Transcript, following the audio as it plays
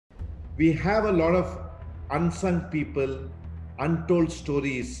We have a lot of unsung people, untold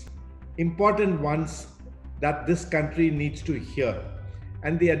stories, important ones that this country needs to hear.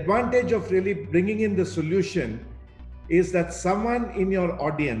 And the advantage of really bringing in the solution is that someone in your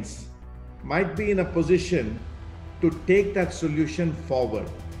audience might be in a position to take that solution forward.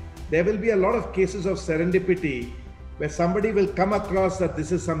 There will be a lot of cases of serendipity where somebody will come across that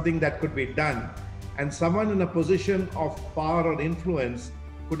this is something that could be done, and someone in a position of power or influence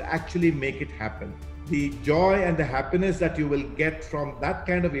could actually make it happen. The joy and the happiness that you will get from that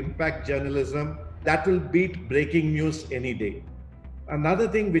kind of impact journalism, that will beat breaking news any day. Another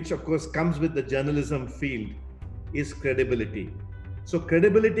thing which of course comes with the journalism field is credibility. So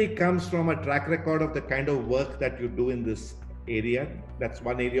credibility comes from a track record of the kind of work that you do in this area. That's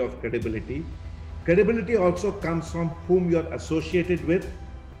one area of credibility. Credibility also comes from whom you're associated with,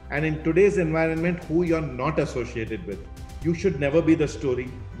 and in today's environment, who you're not associated with. You should never be the story,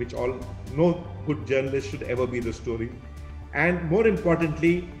 which no good journalist should ever be the story. And more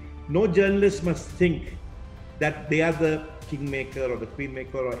importantly, no journalist must think that they are the kingmaker or the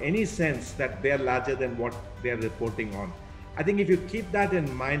queenmaker or any sense that they are larger than what they are reporting on. I think if you keep that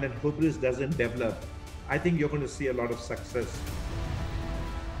in mind and hubris doesn't develop, I think you're going to see a lot of success.